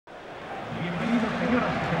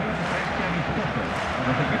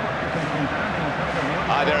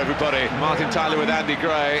Hi there, everybody. Martin Tyler with Andy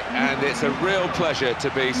Gray, and it's a real pleasure to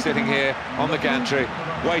be sitting here on the gantry,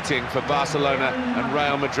 waiting for Barcelona and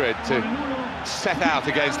Real Madrid to set out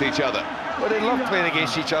against each other. Well, they love playing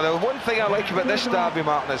against each other. One thing I like about this derby,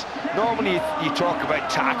 Martin, is normally you talk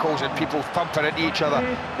about tackles and people thumping into each other.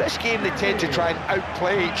 This game, they tend to try and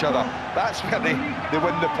outplay each other. That's where they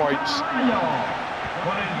win the points.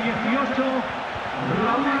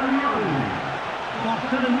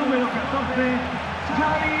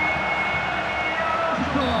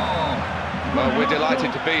 Well, we're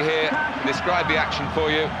delighted to be here to describe the action for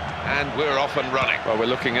you, and we're off and running. Well, we're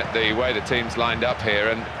looking at the way the team's lined up here,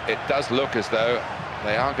 and it does look as though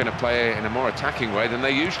they are going to play in a more attacking way than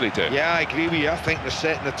they usually do. Yeah, I agree with you. I think they're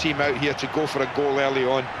setting the team out here to go for a goal early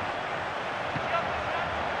on.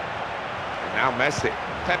 And now Messi.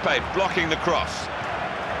 Pepe blocking the cross.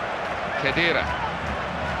 Khedira.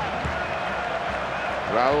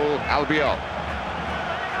 Raul Albiol.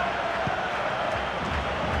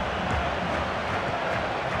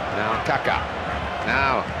 Now Kaká.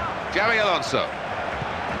 Now Xabi Alonso.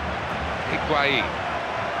 Higuaín.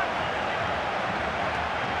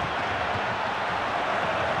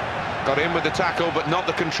 Got in with the tackle, but not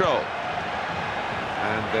the control.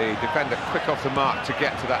 And the defender quick off the mark to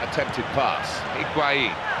get to that attempted pass.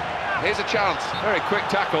 Higuaín. Here's a chance. Very quick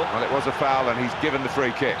tackle. Well, it was a foul, and he's given the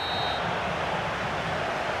free kick.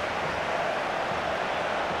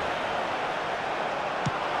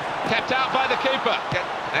 Kept out by the keeper.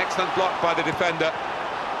 Excellent block by the defender.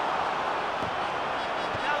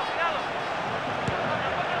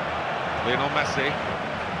 Lionel Messi.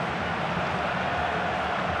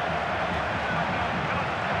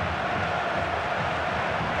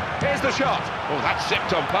 Here's the shot. Oh, that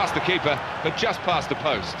zipped on past the keeper, but just past the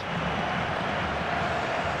post.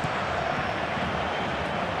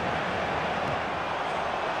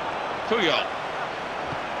 Puyol.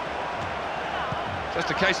 Just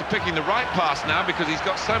a case of picking the right pass now, because he's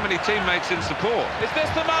got so many teammates in support. Is this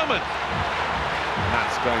the moment? And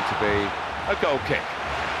that's going to be a goal kick.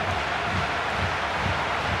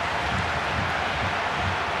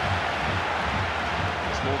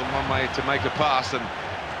 There's more than one way to make a pass, and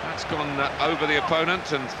that's gone over the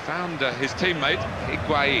opponent and found his teammate,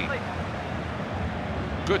 Higuaín.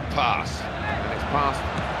 Good pass, and it's passed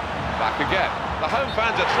back again. The home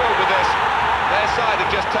fans are thrilled with this. Their side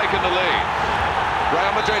have just taken the lead.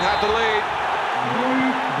 Real Madrid had the lead.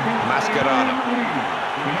 Mascherano.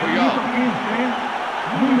 Puyol.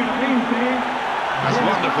 That's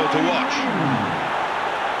wonderful to watch.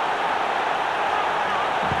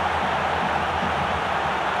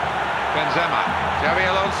 Benzema. Xabi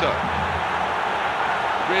Alonso.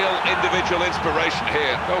 Real individual inspiration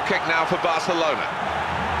here. Goal kick now for Barcelona.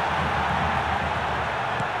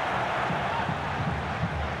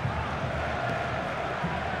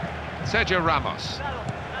 Sergio Ramos.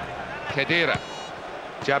 Khedira.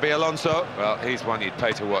 Xabi Alonso. Well, he's one you'd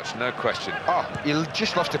pay to watch, no question. Oh, he'll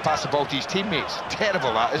just love to pass the ball to his teammates.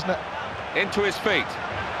 Terrible, that, isn't it? Into his feet.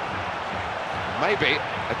 Maybe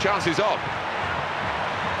a chance is on.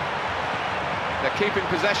 They're keeping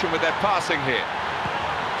possession with their passing here.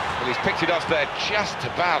 Well, he's picked it off there just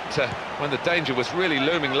about when the danger was really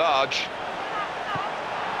looming large.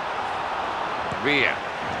 Villa.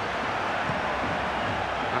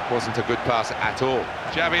 That wasn't a good pass at all.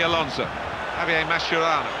 Xabi Alonso. Javier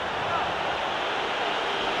Mascherano.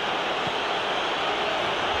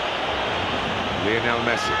 Lionel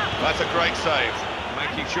Messi. That's a great save.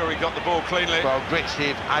 Making sure he got the ball cleanly. Well, great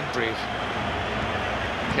save and brave.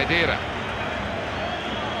 Khedira.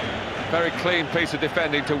 Very clean piece of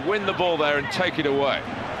defending to win the ball there and take it away.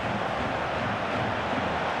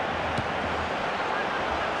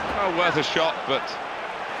 Well, worth a shot, but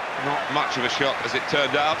not much of a shot as it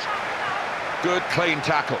turned out. Good, clean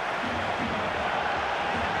tackle.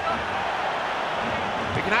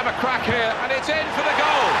 He can have a crack here, and it's in for the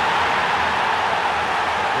goal.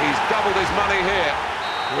 He's doubled his money here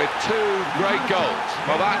with two great goals.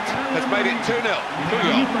 Well, that has made it 2-0.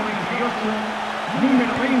 Puyol.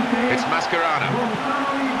 It's Mascherano.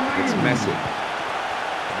 It's Messi.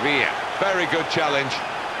 Villa. Very good challenge.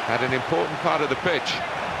 Had an important part of the pitch.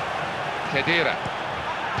 Khedira.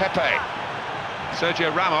 Pepe.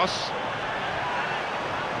 Sergio Ramos.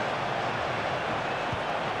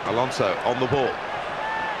 Alonso on the ball.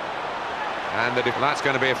 And that's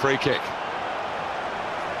going to be a free kick.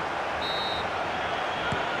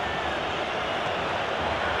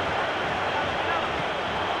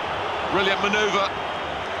 Brilliant manoeuvre.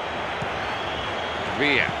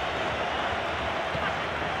 Villa.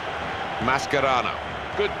 Mascherano.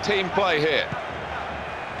 Good team play here.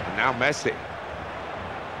 And now Messi.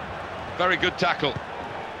 Very good tackle.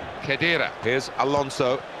 Khedira. Here's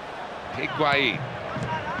Alonso. Higuain.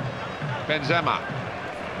 Benzema.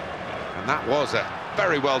 And that was a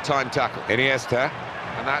very well-timed tackle. Iniesta.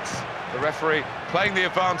 And that's the referee playing the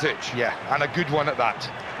advantage. Yeah, and a good one at that.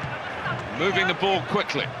 Moving the ball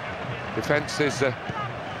quickly. Defence is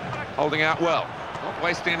holding out well. Not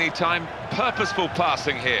wasting any time. Purposeful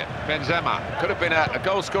passing here. Benzema. Could have been a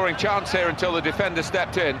goal-scoring chance here until the defender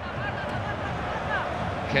stepped in.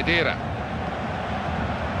 Khedira.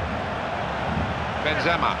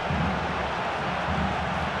 Benzema.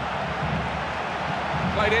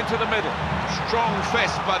 Played into the middle. Strong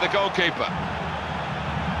fist by the goalkeeper.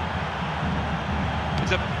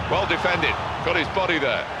 It's well defended. Got his body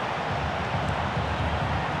there.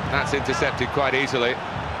 That's intercepted quite easily.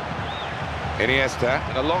 Iniesta,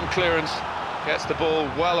 and a long clearance, gets the ball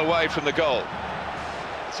well away from the goal.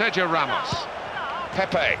 Sergio Ramos.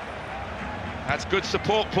 Pepe. That's good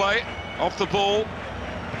support play, off the ball.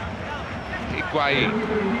 Higuain.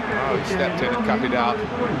 Oh, he stepped in and cut it out.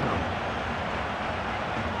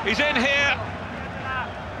 He's in here.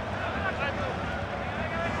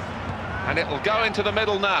 And it'll go into the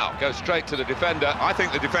middle now. Go straight to the defender. I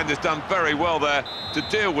think the defender's done very well there to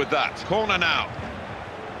deal with that. Corner now.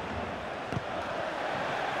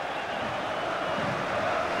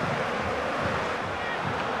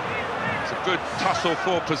 It's a good tussle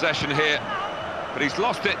for possession here. But he's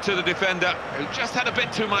lost it to the defender, who just had a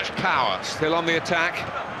bit too much power. Still on the attack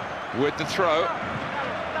with the throw.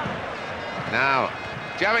 Now,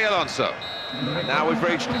 Xabi Alonso. Now we've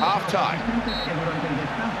reached half-time.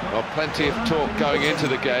 Well, plenty of talk going into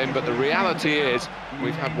the game, but the reality is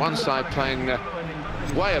we've had one side playing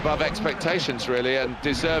way above expectations, really, and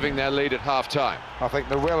deserving their lead at half-time. I think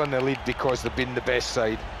they're well in the lead because they've been the best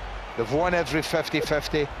side. They've won every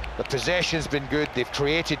 50-50, the possession's been good, they've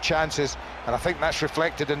created chances, and I think that's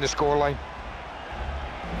reflected in the scoreline.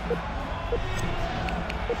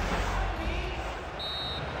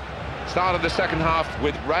 Start of the second half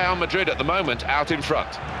with Real Madrid at the moment out in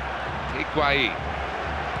front. Higuain.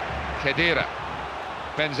 Khedira.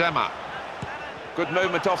 Benzema. Good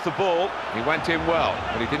movement off the ball. He went in well,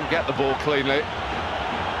 but he didn't get the ball cleanly.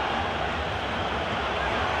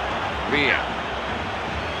 Villa.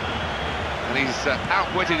 And he's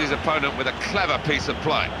outwitted his opponent with a clever piece of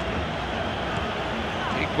play.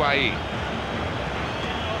 Higuain.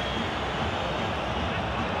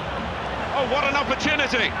 Oh, what an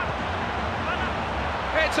opportunity!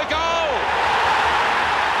 It's a goal!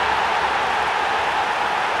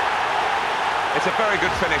 It's a very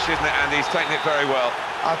good finish, isn't it? And he's taken it very well.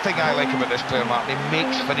 I think I like him at this player, Martin. He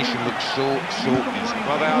makes finishing look so easy.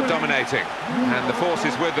 Well, they are dominating, and the force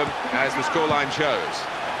is with them, as the scoreline shows.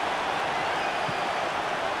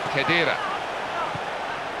 Khedira.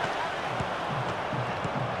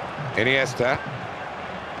 Iniesta.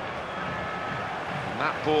 And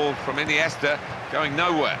that ball from Iniesta going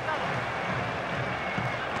nowhere.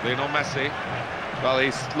 Lionel Messi. Well,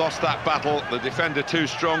 he's lost that battle. The defender too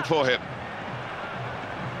strong for him.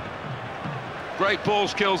 Great ball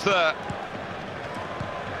skills there.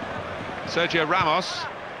 Sergio Ramos.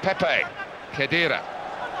 Pepe. Khedira.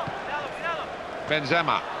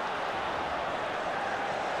 Benzema.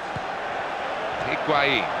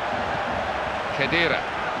 Higuain. Khedira.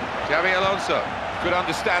 Xabi Alonso. Good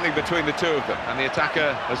understanding between the two of them. And the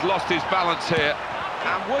attacker has lost his balance here.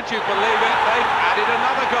 And would you believe it, they've added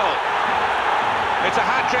another goal. It's a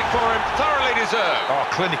hat-trick for him, thoroughly deserved. Oh,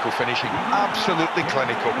 clinical finishing, absolutely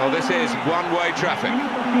clinical. Well, this is one-way traffic.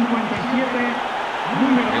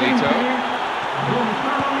 Milito.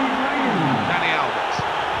 Dani Alves.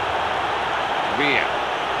 Villa.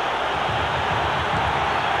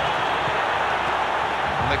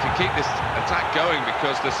 And they can keep this attack going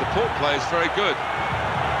because the support play is very good.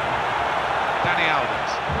 Dani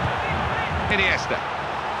Alves. Iniesta.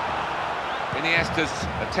 Iniesta's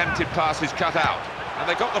attempted pass is cut out, and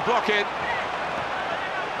they got the block in.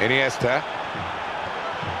 Iniesta.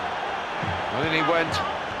 And then he went,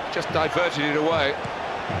 just diverted it away.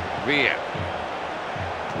 Villa.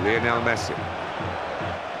 Lionel Messi.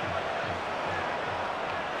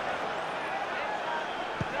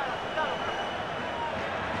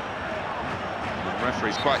 The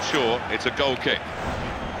referee's quite sure it's a goal kick.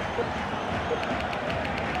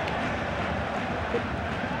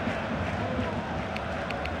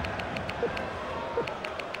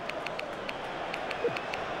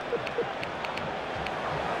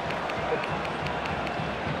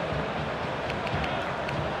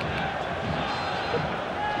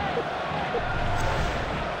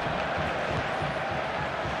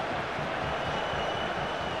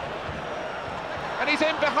 And he's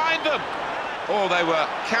in behind them. Oh, they were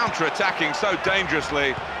counter-attacking so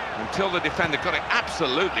dangerously, until the defender got it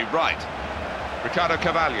absolutely right. Ricardo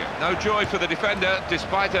Carvalho, no joy for the defender,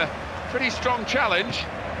 despite a pretty strong challenge.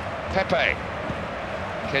 Pepe,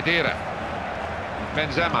 Khedira,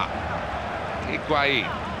 Benzema, Higuain.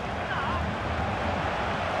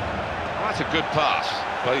 That's a good pass.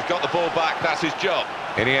 Well, he's got the ball back, that's his job.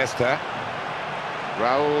 Iniesta,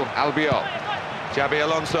 Raúl Albiol, Xabi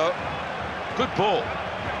Alonso. Good ball.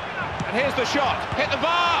 And here's the shot, hit the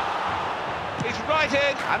bar! He's right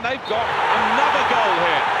in, and they've got another goal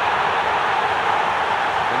here.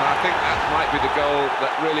 And I think that might be the goal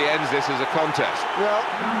that really ends this as a contest. Well,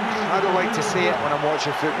 I don't like to say it when I'm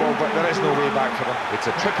watching football, but there is no way back for them. It's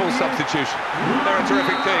a triple substitution. They're a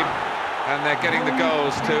terrific team, and they're getting the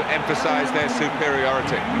goals to emphasise their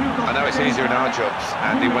superiority. I know it's easier in our jobs,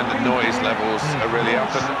 Andy, when the noise levels are really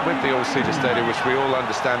up, and with the all-seater stadium, which we all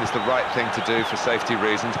understand is the right thing to do for safety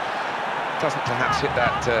reasons, doesn't perhaps hit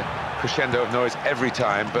that crescendo of noise every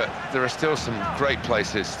time, but there are still some great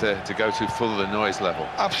places to go to full of the noise level.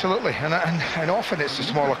 Absolutely, and often it's the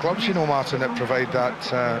smaller clubs, you know, Martin, that provide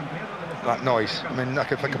that noise. I mean, I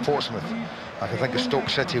can think of Portsmouth, I can think of Stoke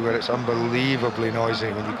City, where it's unbelievably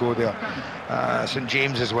noisy when you go there. St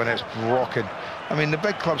James's, when it's rocking. I mean, the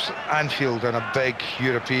big clubs, Anfield on a big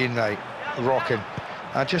European night, rocking.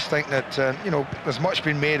 I just think that, you know, there's much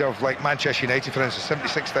been made of, like Manchester United, for instance,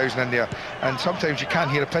 76,000 in there, and sometimes you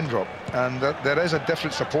can't hear a pin drop, and there is a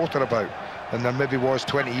different supporter about than there maybe was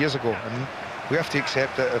 20 years ago, and we have to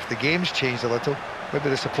accept that if the game's changed a little, maybe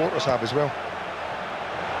the supporters have as well.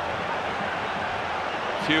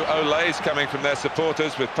 Few olays coming from their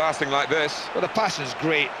supporters with passing like this. Well, the passing's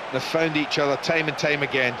great. They've found each other time and time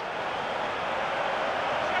again.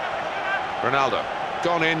 Ronaldo.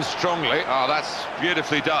 Gone in strongly. Oh, that's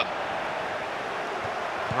beautifully done.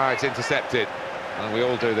 It's intercepted. And we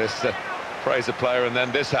all do this, praise a player, and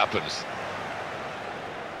then this happens.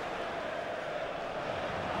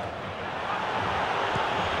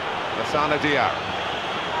 Lassana Diarra.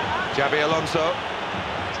 Xabi Alonso.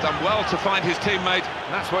 He's done well to find his teammate,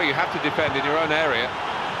 and that's where you have to defend, in your own area.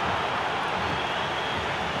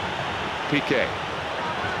 Piqué.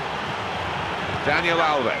 Daniel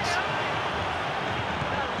Alves.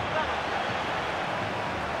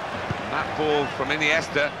 That ball from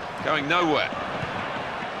Iniesta going nowhere,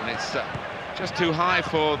 and it's just too high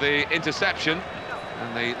for the interception,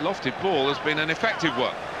 and the lofted ball has been an effective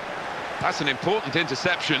one. That's an important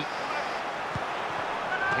interception.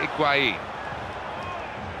 Higuain.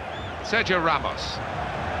 Sergio Ramos.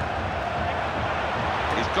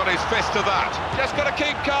 He's got his fist to that. Just got to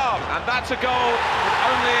keep calm, and that's a goal that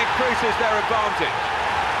only increases their advantage.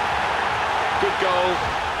 Good goal,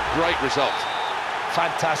 great result.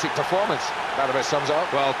 Fantastic performance. That about sums it up.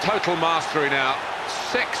 Well, total mastery now.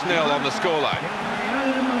 6-0 on the scoreline.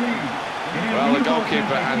 Well, the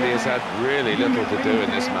goalkeeper, Andy, has had really little to do in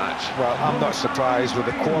this match. Well, I'm not surprised with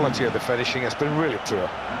the quality of the finishing. It's been really poor.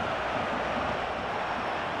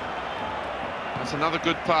 That's another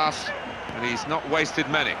good pass, and he's not wasted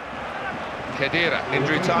many. Khedira,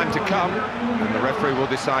 injury time to come, and the referee will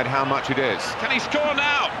decide how much it is. Can he score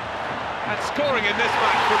now? And scoring in this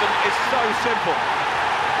match for them is so simple.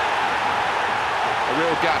 A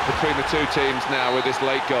real gap between the two teams now with this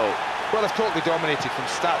late goal. Well, they've totally dominated from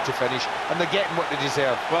start to finish, and they're getting what they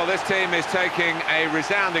deserve. Well, this team is taking a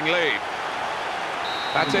resounding lead.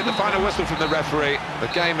 That's it, the final whistle from the referee. The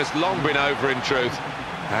game has long been over, in truth,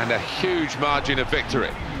 and a huge margin of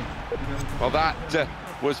victory. Well, that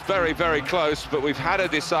was very, very close, but we've had a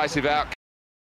decisive outcome.